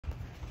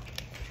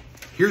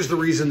Here's the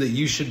reason that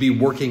you should be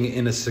working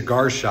in a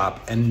cigar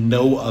shop and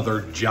no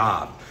other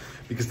job.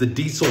 Because the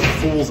Diesel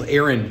Fool's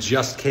Errand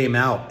just came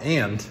out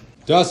and...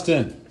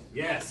 Dustin.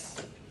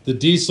 Yes. The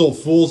Diesel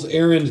Fool's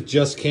Errand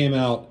just came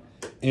out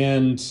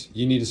and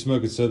you need to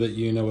smoke it so that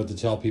you know what to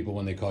tell people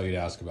when they call you to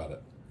ask about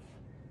it.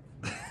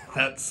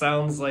 That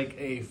sounds like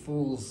a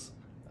fool's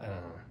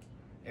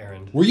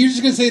errand. Were you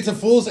just going to say it's a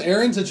fool's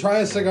errand to try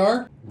a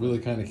cigar? Really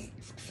kind of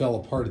fell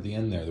apart at the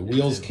end there. The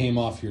wheels came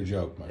off your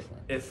joke, my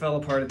friend. It fell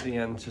apart at the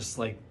end, just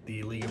like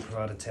the League of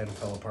Pro 10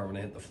 fell apart when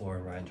it hit the floor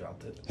and Ryan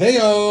dropped it.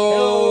 Hey-o!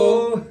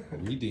 Hello!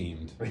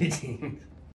 Redeemed. Redeemed.